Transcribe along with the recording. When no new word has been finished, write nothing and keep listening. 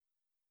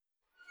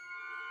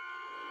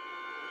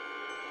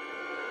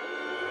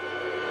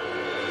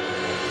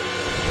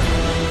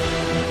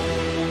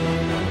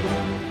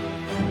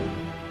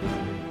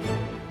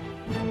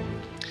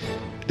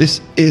This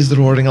is the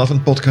Roaring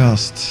Elephant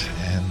Podcast,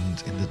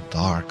 and in the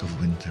dark of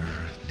winter,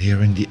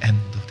 nearing the end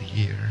of the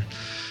year,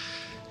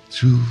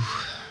 two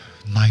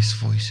nice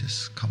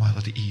voices come out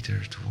of the ether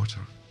towards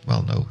her.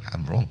 Well, no,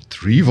 I'm wrong.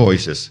 Three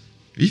voices.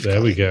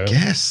 There we go.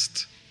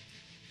 Guest.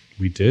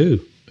 We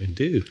do,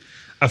 indeed.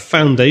 A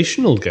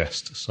foundational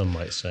guest, some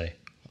might say.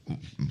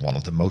 One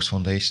of the most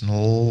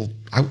foundational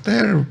out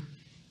there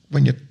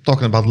when you're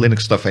talking about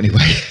Linux stuff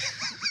anyway.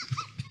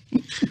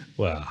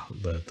 Well,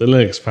 the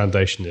Linux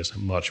Foundation is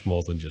much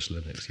more than just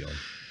Linux, Jan.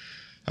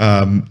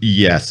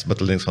 Yes, but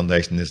the Linux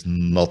Foundation is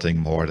nothing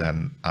more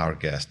than our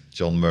guest,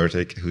 John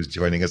Murtick, who's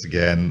joining us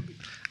again,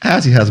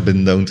 as he has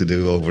been known to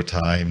do over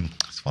time.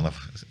 It's I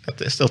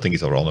still think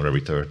he's our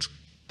honorary third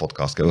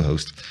podcast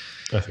co-host.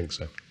 I think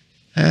so.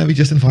 We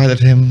just invited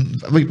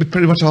him. We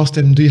pretty much asked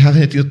him, do you have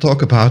anything to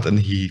talk about? And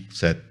he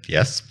said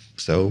yes.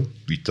 So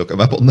we took him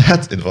up on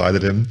that,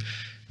 invited him.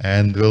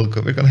 And we're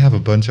going to have a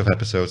bunch of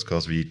episodes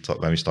because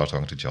when we start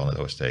talking to John, it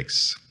always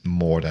takes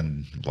more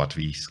than what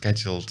we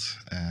scheduled.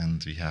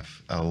 And we have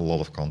a lot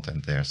of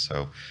content there.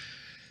 So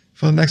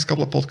for the next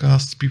couple of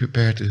podcasts, be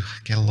prepared to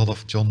get a lot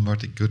of John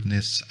Murtick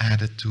goodness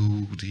added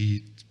to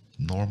the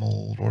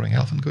normal Roaring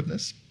Elephant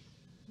goodness.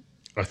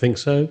 I think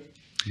so.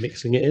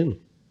 Mixing it in.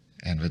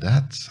 And with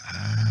that,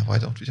 why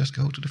don't we just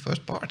go to the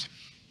first part?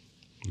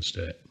 Let's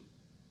do it.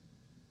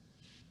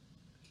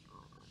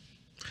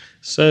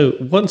 So,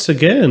 once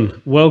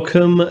again,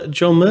 welcome,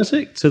 John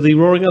Murtick, to the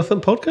Roaring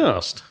Elephant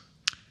Podcast.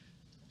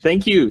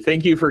 Thank you.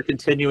 Thank you for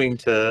continuing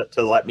to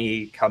let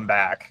me come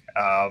back.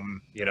 I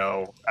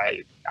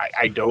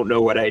don't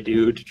know what I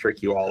do to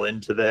trick you all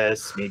into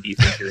this. Maybe you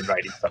think you're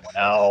inviting someone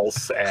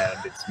else, and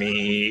it's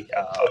me.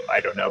 I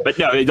don't know, but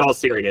no, in all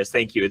seriousness,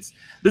 thank you.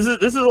 This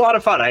is a lot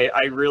of fun. I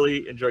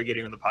really enjoy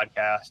getting on the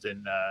podcast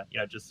and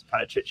just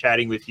kind of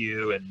chit-chatting with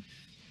you and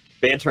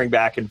bantering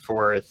back and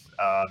forth.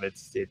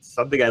 It's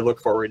something I look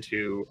forward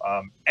to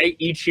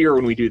each year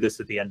when we do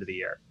this at the end of the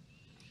year.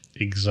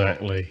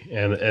 Exactly,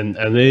 and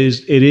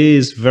it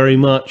is very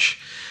much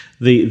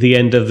the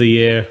end of the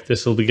year.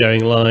 This will be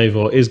going live,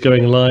 or is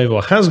going live,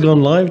 or has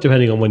gone live,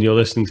 depending on when you're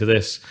listening to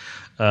this.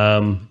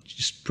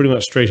 Just pretty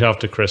much straight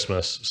after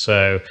Christmas.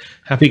 So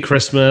happy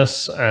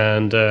Christmas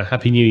and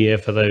happy New Year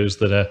for those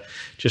that are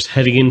just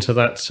heading into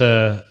that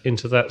sort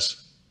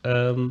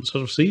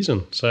of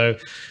season. So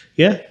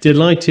yeah,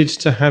 delighted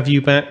to have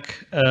you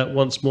back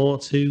once more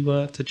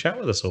to chat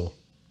with us all.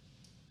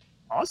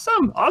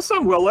 Awesome.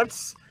 Well,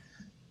 let's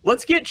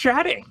get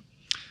chatting.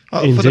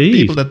 Well, for the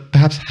people that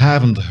perhaps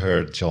haven't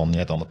heard John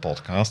yet on the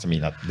podcast, I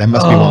mean, there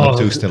must be one or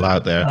two still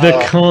out there.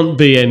 There can't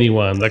be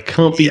anyone. There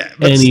can't be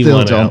anyone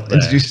still, John, out there.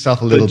 Introduce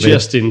yourself a little bit.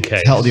 Just in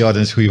case. Tell the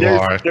audience who you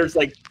are. There's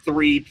like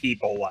 3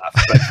 people left,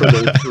 but for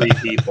those 3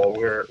 people,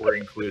 we're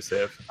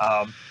inclusive.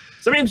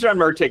 So my name's John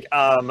Murtick.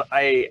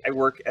 I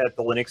work at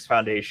the Linux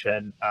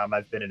Foundation.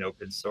 I've been in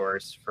open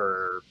source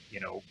for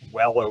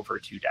well over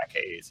 2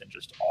 decades in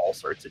just all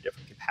sorts of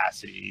different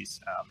capacities: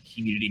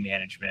 community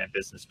management,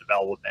 business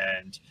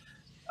development.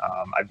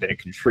 I've been a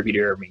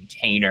contributor,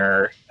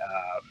 maintainer.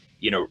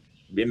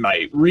 In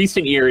my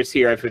recent years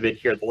here, I've been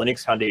here at the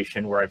Linux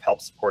Foundation, where I've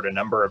helped support a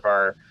number of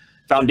our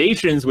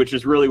foundations, which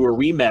is really where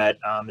we met,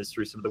 is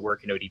through some of the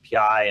work in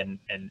ODPI and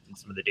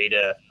some of the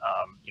data,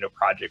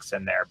 projects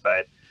in there.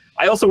 But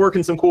I also work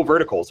in some cool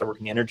verticals. I work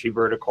in the energy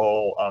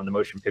vertical, the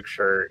motion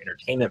picture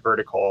entertainment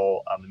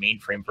vertical, the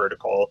mainframe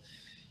vertical.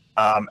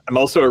 I'm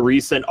also a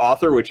recent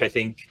author, which I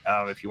think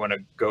if you want to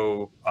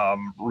go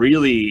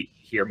really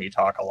hear me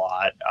talk a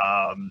lot,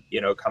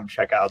 come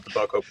check out the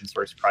book Open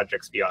Source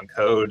Projects Beyond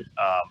Code,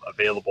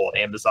 available at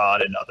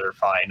Amazon and other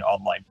fine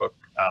online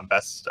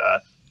best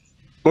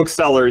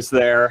booksellers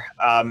there.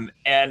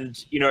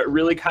 It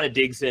really kind of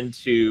digs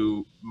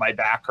into my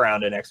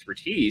background and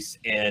expertise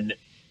in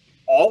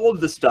all of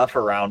the stuff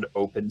around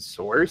open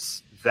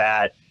source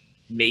that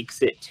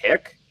makes it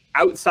tick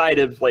outside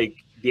of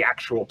like the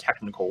actual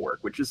technical work,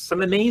 which is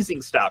some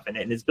amazing stuff and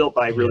is built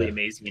by really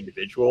amazing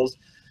individuals.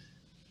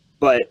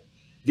 But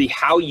the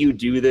how you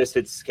do this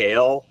at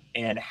scale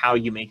and how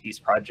you make these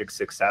projects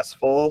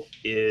successful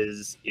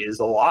is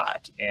a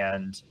lot.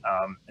 And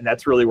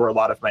that's really where a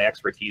lot of my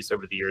expertise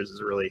over the years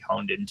is really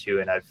honed into.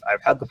 And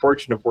I've had the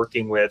fortune of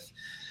working with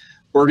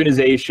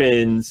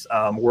organizations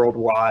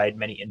worldwide,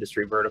 many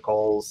industry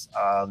verticals,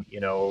 and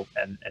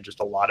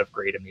just a lot of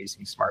great,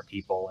 amazing, smart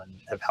people, and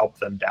have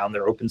helped them down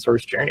their open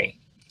source journey.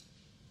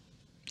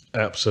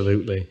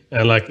 Absolutely.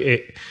 And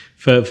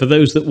for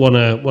those that want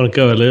to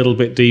go a little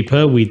bit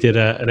deeper, we did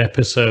an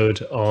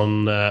episode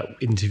on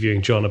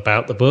interviewing John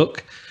about the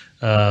book,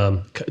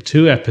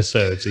 2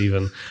 episodes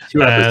even.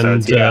 2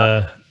 episodes,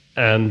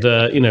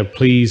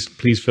 please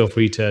feel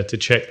free to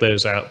check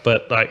those out.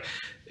 But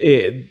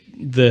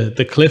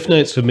the cliff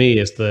notes for me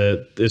is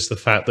the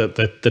fact that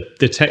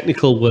the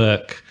technical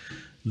work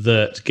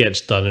that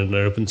gets done in an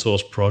open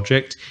source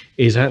project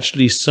is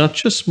actually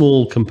such a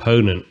small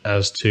component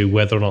as to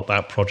whether or not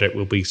that project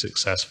will be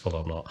successful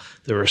or not.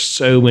 There are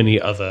so many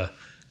other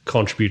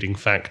contributing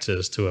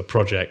factors to a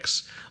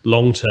project's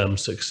long-term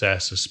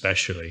success,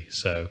 especially.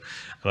 So,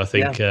 and I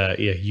think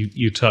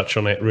you touch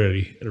on it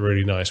really in a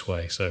really nice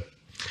way. So,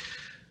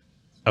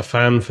 a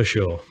fan for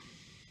sure.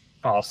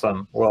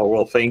 Awesome.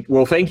 Well,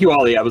 thank you,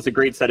 Ollie. That was a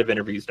great set of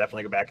interviews.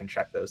 Definitely go back and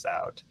check those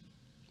out.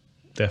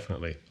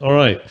 Definitely. All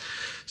right.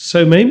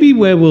 So maybe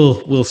where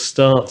we'll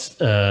start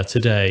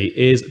today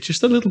is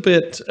just a little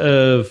bit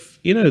of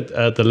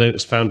the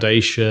Linux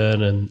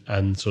Foundation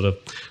and sort of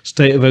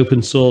state of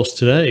open source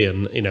today,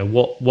 and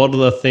what are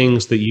the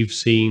things that you've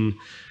seen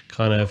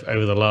kind of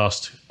over the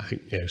last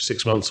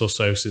 6 months or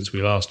so since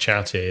we last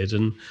chatted,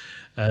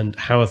 and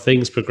how are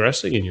things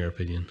progressing in your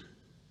opinion?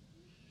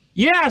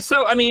 Yeah,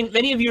 so I mean,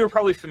 many of you are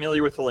probably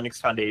familiar with the Linux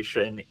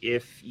Foundation.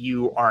 If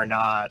you are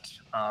not,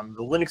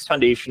 the Linux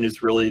Foundation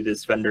is really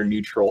this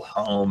vendor-neutral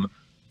home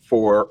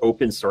for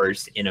open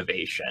source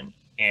innovation.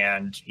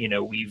 And,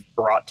 we've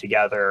brought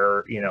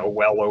together,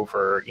 well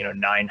over,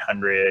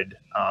 900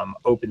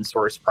 open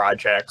source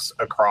projects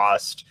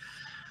across,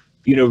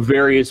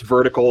 various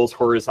verticals,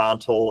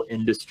 horizontal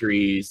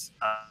industries.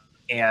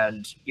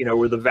 And,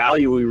 where the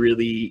value we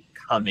really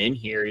come in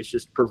here is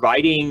just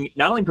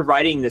not only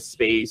providing the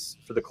space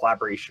for the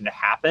collaboration to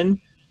happen,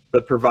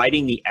 but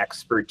providing the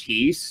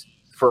expertise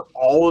for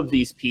all of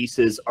these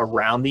pieces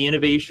around the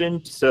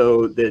innovation,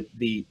 so that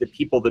the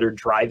people that are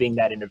driving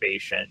that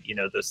innovation,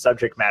 the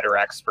subject matter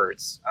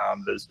experts,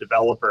 those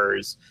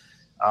developers,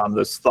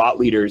 those thought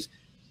leaders,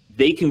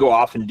 they can go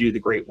off and do the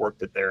great work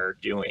that they're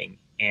doing.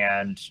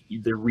 And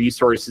the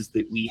resources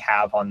that we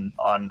have on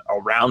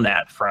around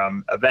that,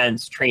 from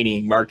events,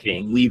 training,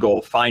 marketing,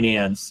 legal,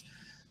 finance,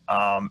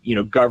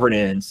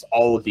 governance,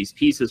 all of these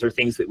pieces are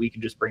things that we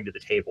can just bring to the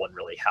table and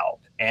really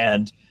help.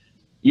 And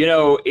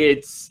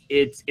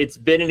it's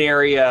been an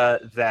area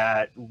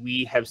that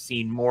we have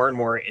seen more and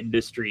more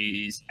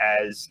industries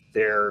as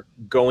they're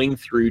going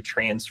through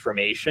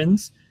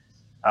transformations.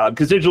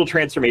 Because digital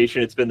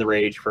transformation, it's been the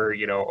rage for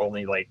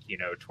only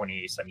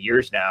 20 some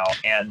years now,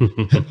 and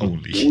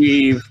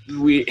we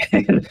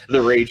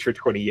the rage for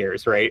 20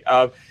 years, right?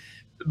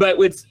 But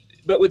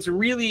what's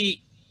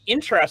really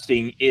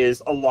interesting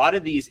is a lot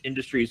of these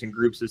industries and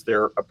groups, as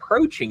they're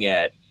approaching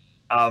it,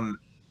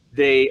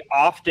 they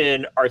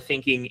often are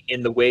thinking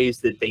in the ways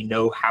that they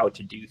know how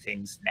to do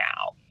things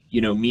now.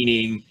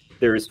 Meaning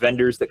there's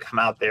vendors that come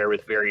out there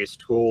with various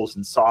tools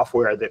and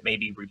software that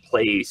maybe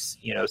replace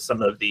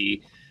some of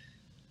the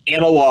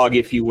analog,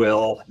 if you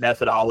will,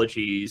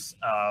 methodologies,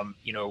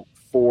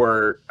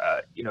 for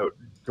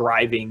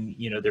driving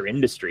their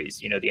industries.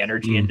 The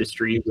energy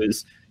industry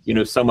was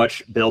so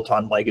much built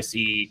on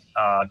legacy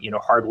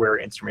hardware,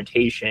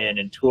 instrumentation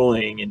and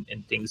tooling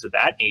and things of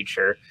that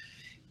nature.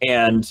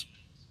 And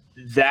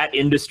that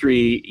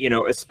industry,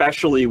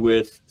 especially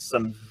with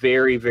some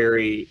very,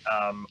 very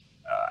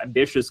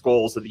ambitious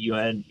goals of the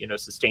UN,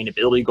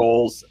 sustainability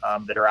goals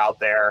that are out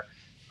there,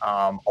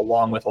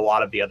 along with a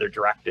lot of the other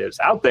directives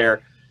out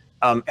there,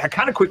 I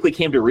kind of quickly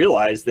came to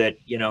realize that,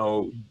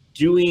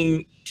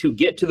 to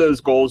get to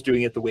those goals,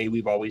 doing it the way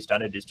we've always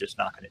done it is just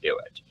not going to do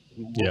it.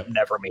 We'll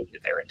never make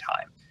it there in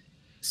time.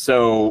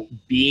 So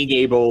being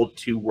able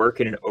to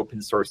work in an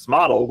open source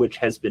model, which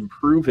has been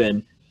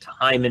proven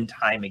time and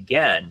time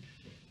again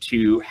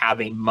to have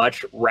a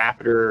much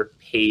rapider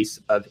pace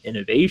of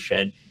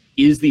innovation,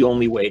 is the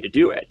only way to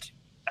do it.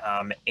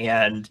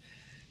 And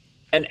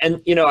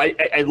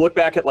I look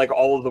back at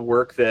all of the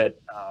work that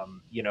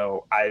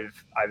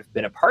I've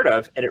been a part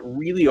of, and it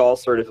really all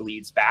sort of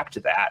leads back to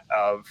that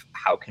of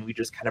how can we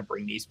just kind of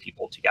bring these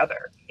people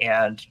together.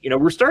 And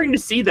we're starting to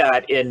see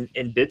that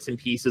in bits and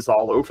pieces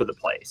all over the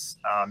place.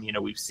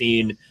 We've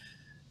seen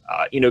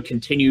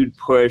continued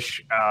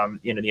push,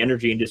 the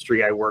energy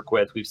industry I work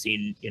with. We've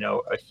seen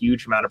a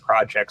huge amount of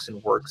projects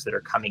and works that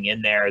are coming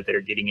in there that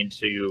are getting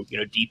into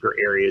deeper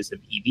areas of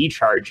EV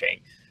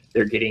charging.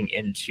 They're getting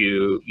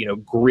into,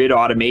 grid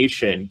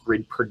automation,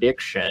 grid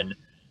prediction,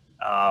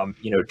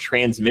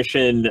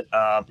 transmission,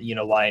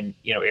 line,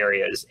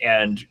 areas.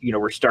 And,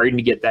 we're starting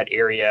to get that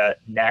area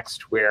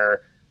next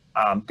where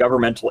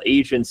governmental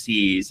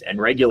agencies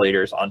and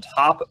regulators on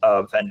top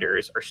of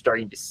vendors are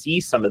starting to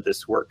see some of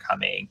this work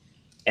coming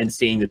and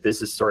seeing that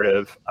this is sort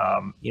of,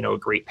 a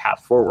great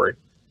path forward.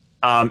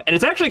 And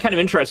it's actually kind of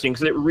interesting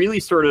because it really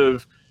sort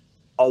of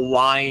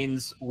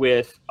aligns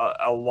with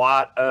a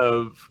lot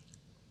of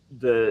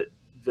the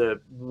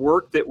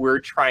work that we're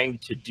trying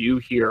to do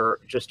here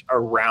just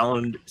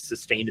around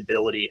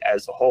sustainability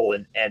as a whole.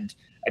 And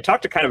I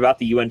talked kind of about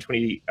the UN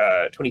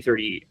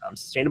 2030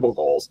 sustainable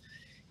goals.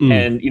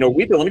 And,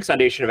 we at the Linux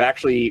Foundation have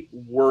actually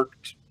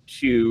worked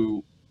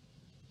to,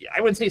 I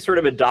wouldn't say sort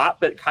of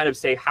adopt, but kind of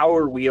say, how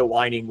are we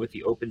aligning with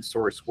the open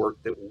source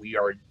work that we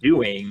are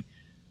doing,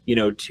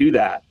 to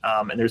that.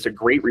 And there's a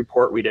great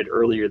report we did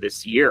earlier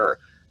this year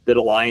that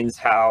aligns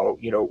how,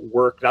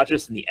 work, not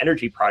just in the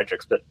energy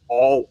projects, but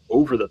all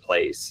over the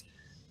place,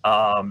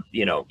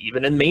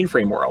 even in the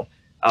mainframe world,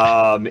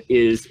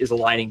 is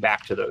aligning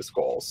back to those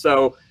goals.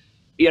 So,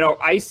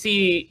 I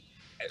see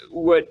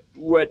what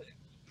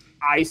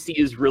I see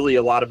is really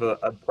a lot of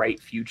a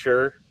bright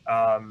future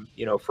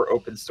for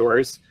open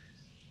source.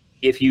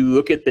 If you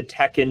look at the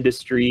tech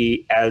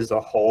industry as a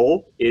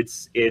whole,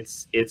 it's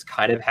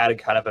kind of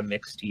had a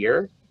mixed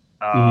year.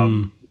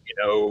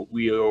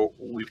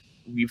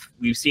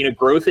 We've seen a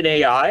growth in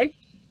AI,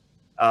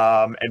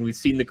 and we've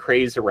seen the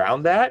craze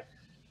around that,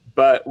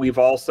 but we've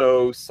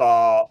also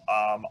saw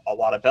a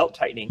lot of belt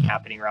tightening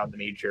happening around the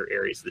major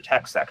areas of the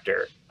tech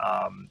sector,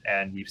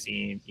 and we've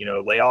seen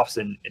layoffs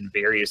in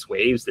various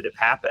waves that have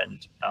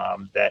happened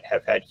that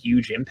have had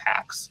huge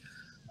impacts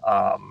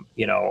on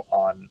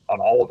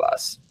all of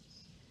us.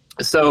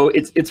 So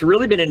it's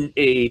really been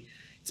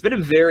it's been a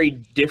very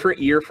different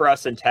year for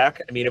us in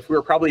tech. I mean, if we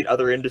were probably in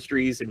other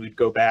industries and we'd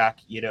go back,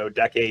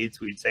 decades,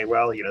 we'd say,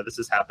 well, this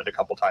has happened a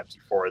couple times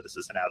before. This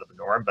isn't out of the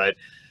norm. But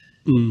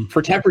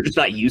for tech, we're just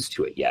not used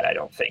to it yet, I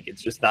don't think.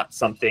 It's just not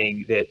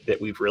something that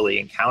we've really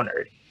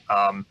encountered.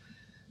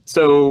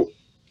 So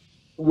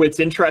what's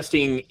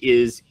interesting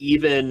is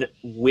even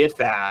with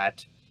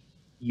that,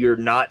 you're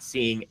not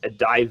seeing a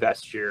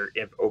divestiture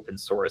of open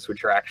source.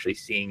 What you're actually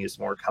seeing is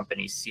more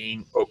companies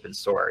seeing open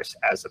source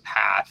as a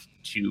path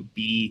to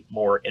be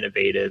more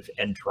innovative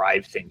and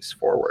drive things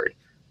forward.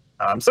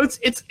 So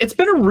it's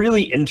been a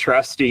really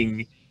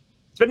interesting.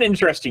 It's been an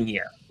interesting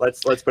year.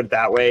 Let's put it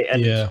that way.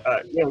 And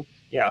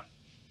yeah.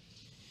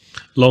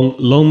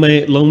 Long may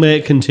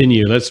it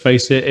continue. Let's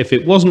face it. If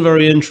it wasn't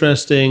very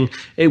interesting,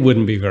 it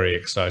wouldn't be very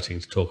exciting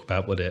to talk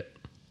about, would it?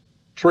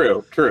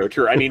 True.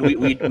 I mean,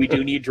 we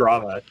do need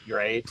drama,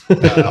 right?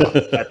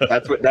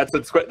 That's what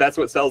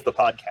sells the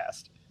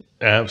podcast.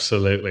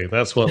 Absolutely,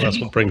 that's what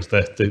brings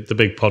the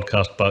big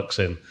podcast bucks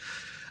in.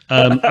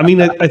 I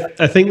mean,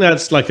 I think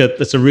that's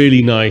a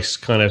really nice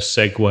kind of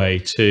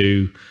segue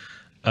to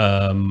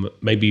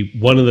maybe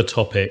one of the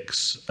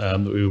topics that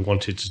we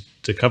wanted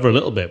to cover a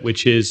little bit,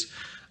 which is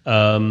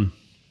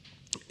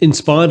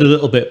inspired a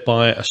little bit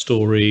by a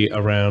story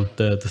around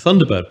the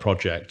Thunderbird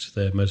project,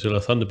 the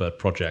Mozilla Thunderbird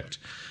project.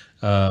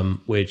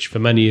 Which for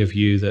many of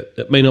you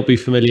that may not be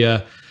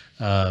familiar,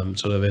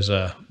 sort of is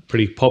a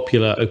pretty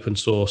popular open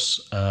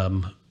source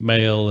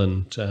mail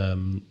and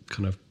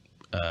kind of,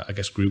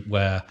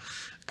 groupware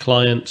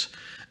client.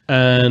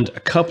 And a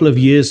couple of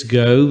years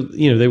ago,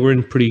 they were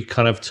in a pretty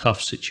kind of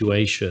tough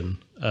situation.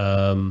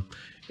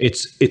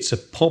 It's a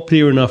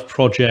popular enough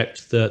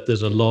project that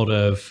there's a lot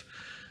of,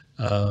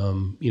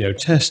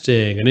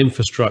 testing and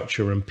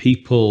infrastructure and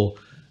people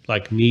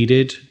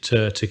needed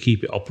to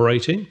keep it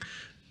operating.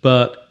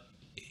 But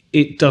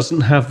it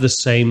doesn't have the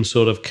same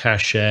sort of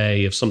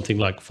cachet of something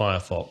like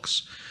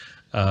Firefox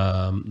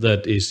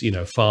that is,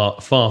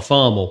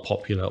 far more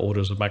popular,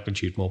 orders of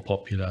magnitude more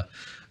popular,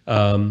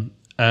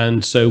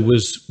 and so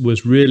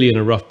was really in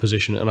a rough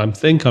position. And I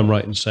think I'm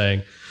right in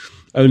saying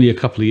only a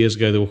couple of years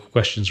ago there were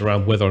questions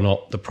around whether or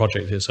not the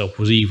project itself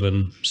was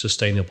even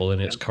sustainable in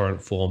its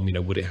current form.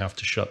 Would it have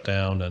to shut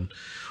down,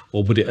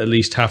 or would it at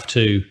least have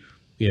to,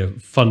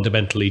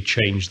 fundamentally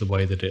change the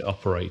way that it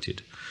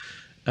operated?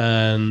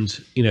 And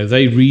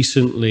they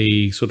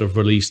recently sort of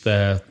released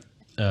their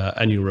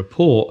annual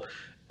report,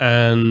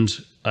 and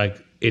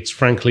it's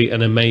frankly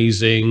an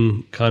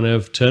amazing kind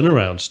of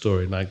turnaround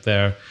story.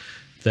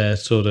 They're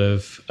sort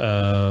of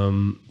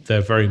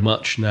they're very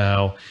much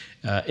now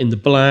in the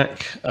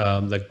black.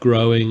 They're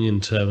growing in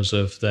terms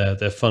of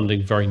their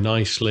funding very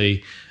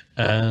nicely,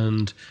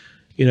 and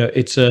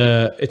it's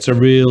a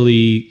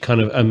really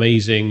kind of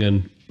amazing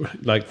and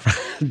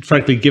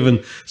frankly,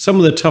 given some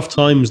of the tough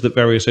times that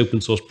various open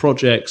source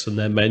projects and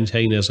their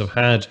maintainers have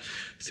had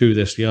through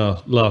this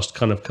last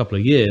kind of couple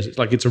of years,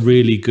 it's a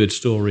really good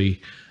story.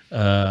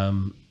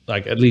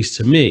 At least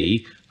to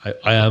me,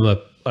 I'm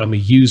a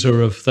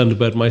user of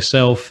Thunderbird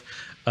myself.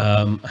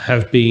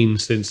 Have been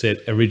since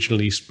it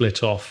originally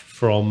split off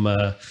from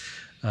the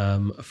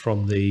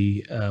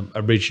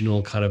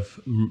original kind of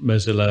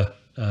Mozilla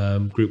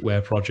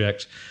groupware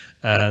project.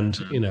 And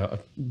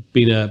I've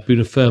been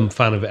a firm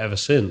fan of it ever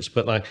since.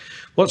 But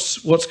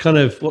what's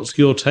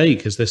your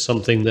take? Is this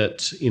something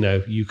that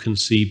you can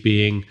see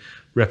being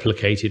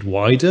replicated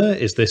wider?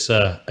 Is this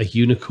a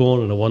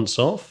unicorn and a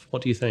once-off?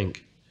 What do you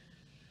think?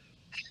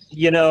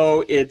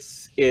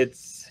 It's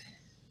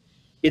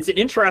an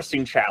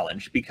interesting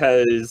challenge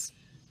because,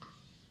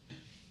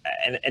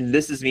 and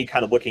this is me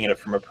kind of looking at it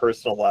from a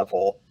personal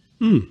level.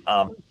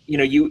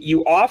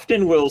 You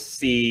often will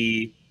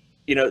see.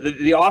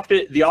 The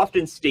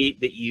often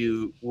state that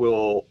you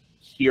will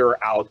hear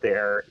out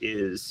there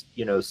is,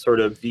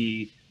 sort of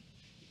the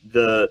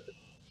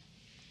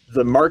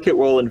market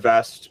will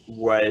invest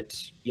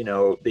what,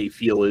 they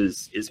feel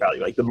is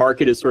value. The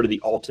market is sort of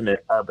the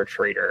ultimate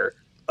arbitrator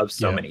of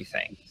so many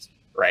things,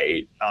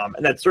 right?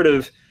 And that's sort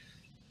of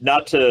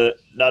not to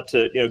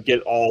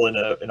get all in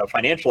a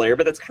financial area,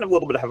 but that's kind of a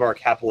little bit of how our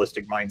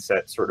capitalistic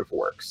mindset sort of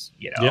works.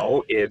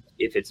 If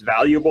it's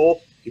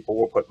valuable, people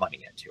will put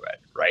money into it,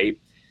 right?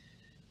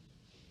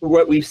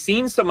 What we've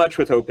seen so much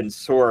with open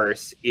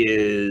source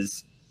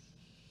is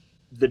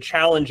the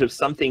challenge of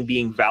something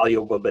being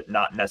valuable but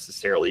not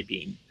necessarily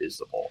being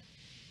visible.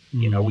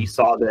 We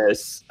saw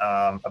this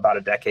about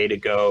a decade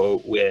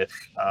ago with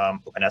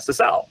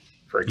OpenSSL,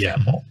 for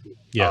example.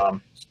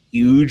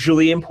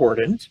 hugely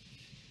important,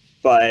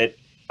 but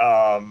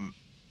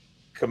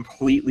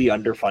completely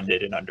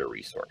underfunded and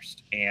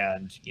under-resourced.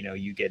 And, you know,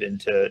 you get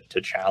into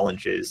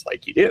challenges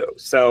like you do.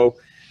 So,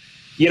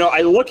 you know,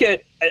 I look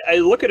at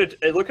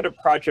a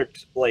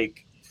project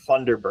like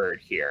Thunderbird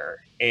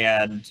here,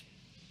 and,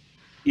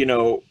 you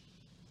know,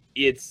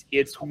 it's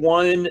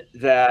one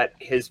that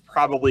has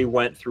probably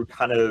went through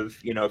kind of,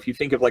 you know, if you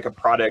think of like a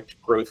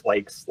product growth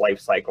like life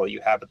cycle,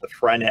 you have at the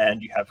front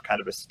end, you have kind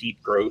of a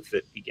steep growth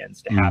that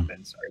begins to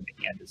happen. Sorry,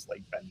 my hand is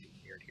like bending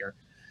weird here.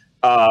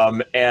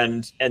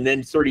 And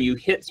then sort of you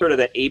hit sort of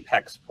the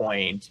apex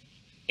point,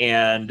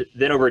 and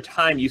then over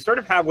time you sort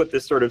of have what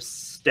this sort of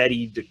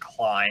steady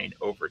decline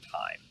over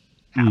time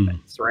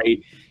happens,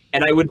 right?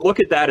 And I would look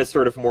at that as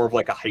sort of more of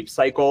like a hype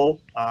cycle,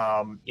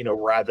 you know,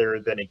 rather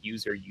than a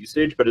user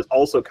usage, but it's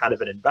also kind of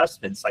an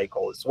investment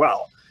cycle as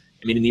well.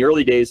 I mean, in the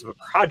early days of a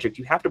project,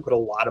 you have to put a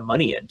lot of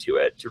money into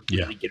it to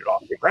really get it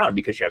off the ground,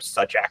 because you have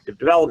such active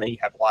development, you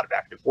have a lot of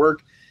active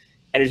work.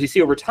 And as you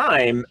see over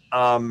time,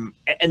 and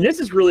this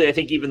is really, I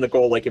think, even the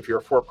goal, like if you're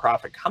a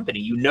for-profit company,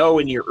 you know,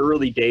 in your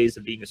early days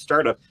of being a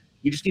startup,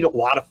 you just need a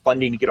lot of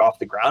funding to get off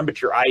the ground.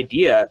 But your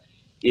idea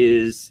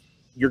is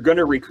you're going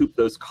to recoup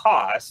those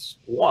costs,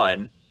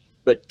 one,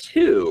 but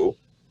two,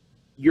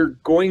 you're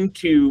going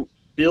to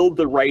build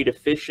the right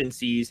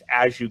efficiencies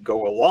as you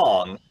go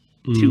along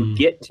to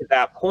get to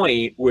that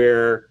point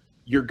where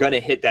you're going to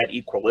hit that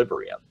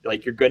equilibrium.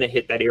 Like you're going to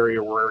hit that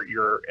area where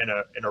you're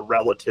in a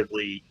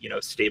relatively, you know,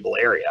 stable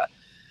area.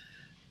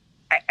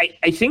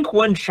 I think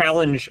one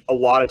challenge a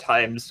lot of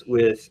times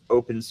with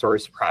open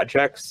source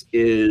projects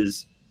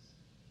is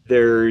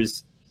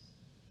there's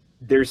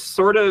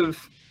sort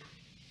of,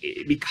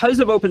 because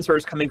of open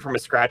source coming from a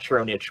scratch your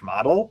own itch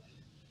model,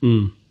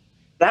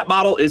 that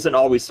model isn't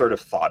always sort of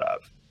thought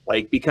of,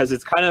 like, because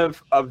it's kind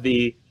of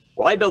the,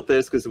 well, I built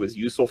this because it was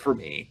useful for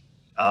me.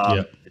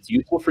 It's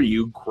useful for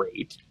you,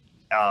 great.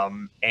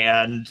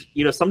 And,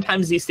 you know,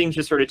 sometimes these things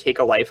just sort of take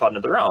a life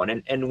onto their own.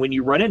 And when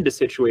you run into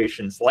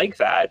situations like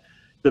that,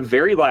 the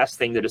very last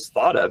thing that is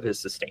thought of is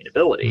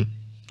sustainability.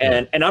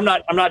 And I'm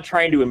not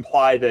trying to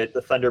imply that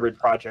the Thunderbird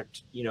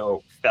project, you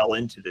know, fell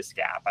into this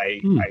gap.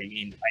 I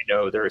mean, I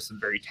know there are some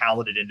very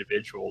talented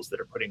individuals that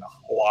are putting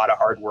a lot of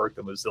hard work.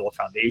 The Mozilla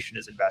Foundation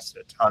has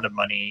invested a ton of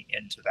money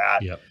into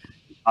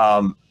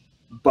that.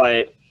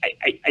 But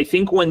I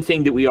think one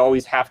thing that we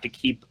always have to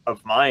keep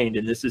of mind,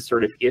 and this is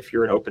sort of if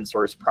you're an open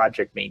source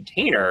project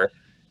maintainer,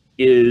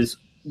 is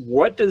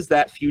what does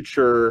that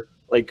future,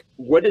 like,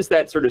 what does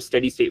that sort of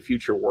steady state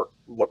future work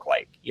look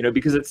like? You know,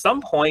 because at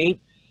some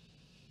point,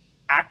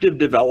 active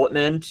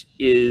development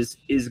is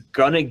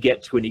going to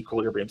get to an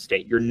equilibrium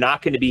state. You're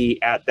not going to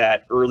be at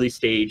that early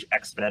stage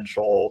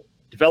exponential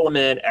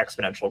development,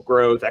 exponential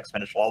growth,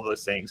 exponential, all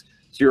those things.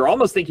 So you're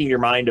almost thinking in your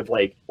mind of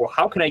like, well,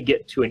 how can I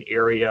get to an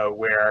area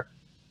where,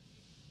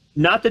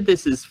 not that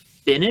this is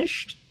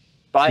finished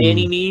by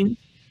any means,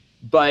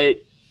 but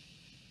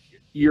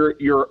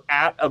you're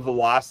at a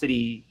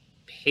velocity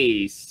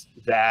pace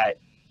that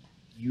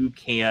you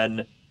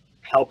can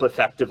help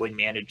effectively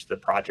manage the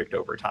project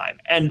over time.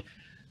 And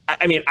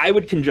I mean, I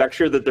would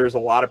conjecture that there's a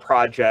lot of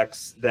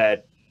projects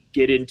that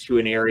get into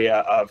an area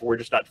of we're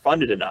just not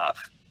funded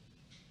enough,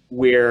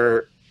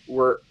 where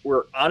we're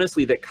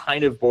honestly, that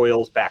kind of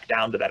boils back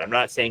down to that. I'm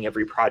not saying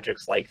every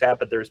project's like that,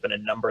 but there's been a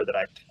number that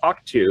I've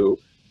talked to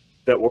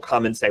that will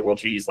come and say, well,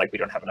 geez, like we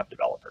don't have enough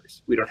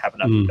developers. We don't have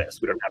enough of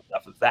this. We don't have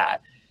enough of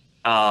that.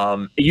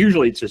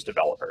 Usually it's just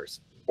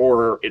developers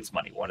or it's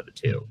money, one of the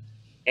two.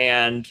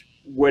 And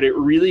what it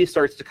really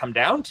starts to come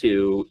down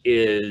to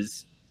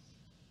is,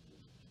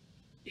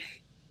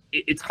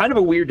 it's kind of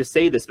a weird to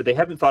say this, but they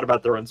haven't thought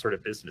about their own sort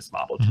of business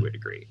model to a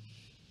degree.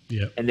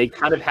 And they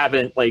kind of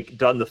haven't like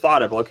done the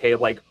thought of, okay,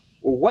 like,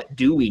 well, what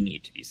do we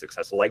need to be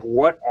successful? Like,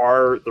 what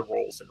are the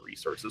roles and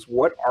resources?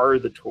 What are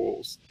the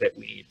tools that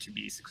we need to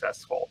be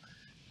successful?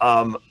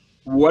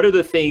 What are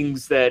the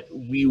things that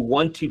we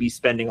want to be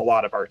spending a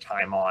lot of our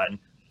time on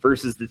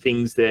versus the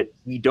things that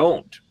we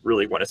don't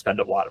really want to spend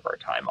a lot of our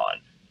time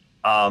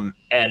on?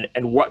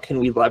 And what can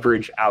we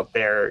leverage out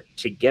there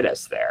to get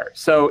us there?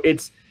 So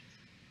it's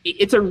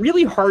a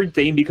really hard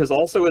thing, because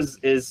also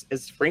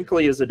as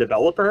frankly, as a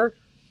developer,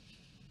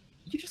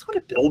 you just want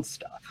to build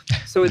stuff.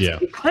 So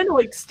it kind of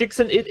like sticks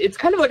in, it's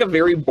kind of like a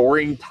very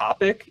boring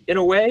topic in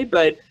a way,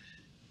 but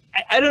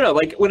I don't know,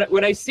 like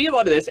when I see a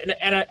lot of this,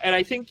 and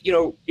I think, you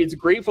know, it's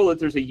grateful that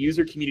there's a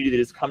user community that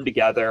has come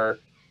together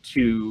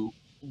to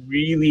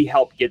really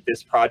help get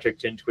this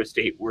project into a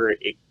state where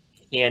it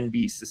can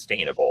be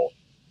sustainable.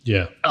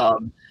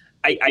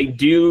 I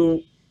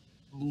do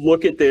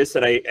look at this,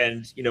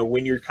 and you know,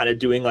 when you're kind of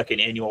doing like an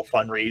annual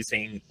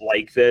fundraising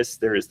like this,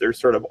 there's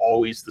sort of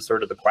always the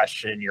sort of the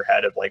question in your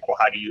head of like, well,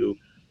 how do you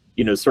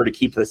know, sort of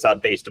keep this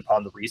up based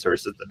upon the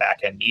resources the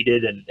back end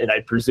needed? And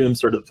I presume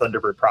sort of the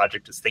Thunderbird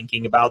project is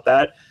thinking about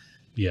that.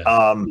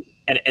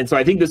 And so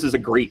I think this is a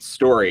great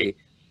story,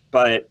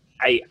 but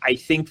I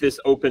think this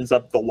opens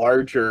up the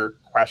larger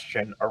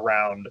question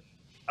around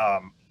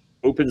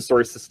open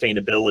source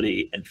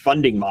sustainability and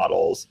funding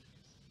models,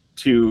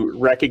 to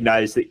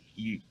recognize that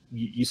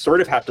you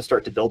sort of have to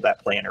start to build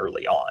that plan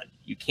early on.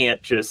 You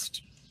can't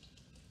just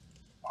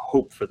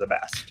hope for the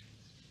best,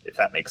 if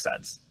that makes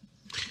sense.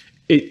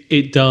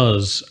 It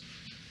does.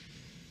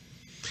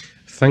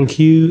 Thank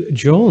you,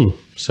 John.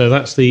 So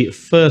that's the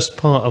first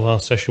part of our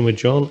session with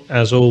John.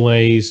 As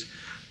always,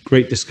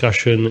 great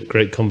discussion,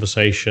 great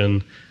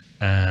conversation,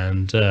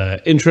 and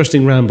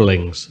interesting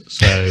ramblings.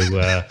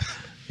 So,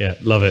 yeah,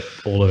 love it,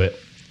 all of it.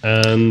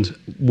 And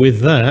with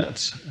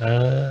that,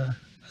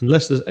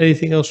 unless there's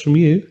anything else from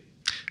you.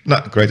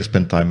 No, great to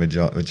spend time with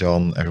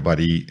John.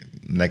 Everybody,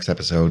 next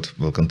episode,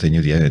 we'll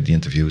continue the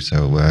interview.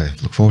 So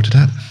look forward to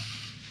that.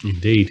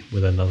 Indeed,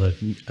 with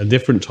a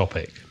different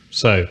topic.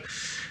 So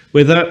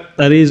with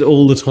that is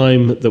all the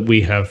time that we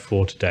have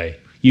for today.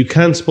 You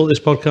can support this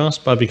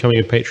podcast by becoming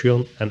a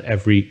Patreon, and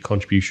every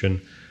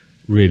contribution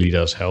really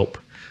does help.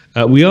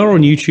 We are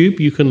on YouTube.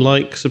 You can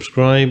like,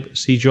 subscribe,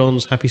 see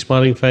John's happy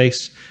smiling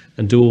face,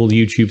 and do all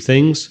the YouTube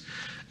things.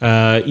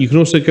 You can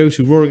also go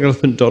to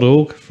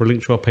roaringelephant.org for a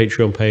link to our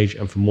Patreon page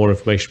and for more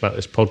information about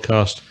this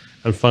podcast.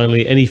 And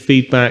finally, any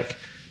feedback,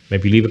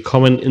 maybe leave a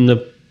comment on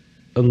the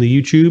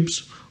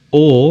YouTubes,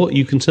 or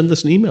you can send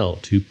us an email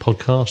to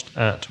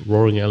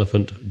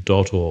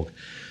podcast@roaringelephant.org.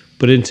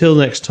 But until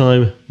next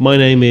time, my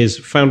name is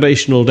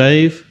Foundational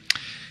Dave.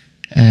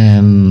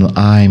 And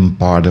I'm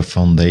part of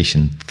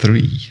Foundation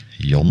 3,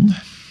 Jon.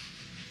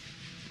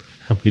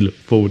 And we look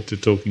forward to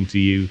talking to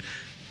you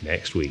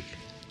next week.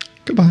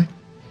 Goodbye.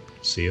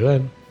 See you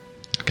then.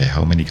 Okay,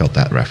 how many got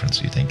that reference,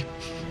 do you think?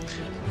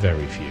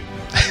 Very few.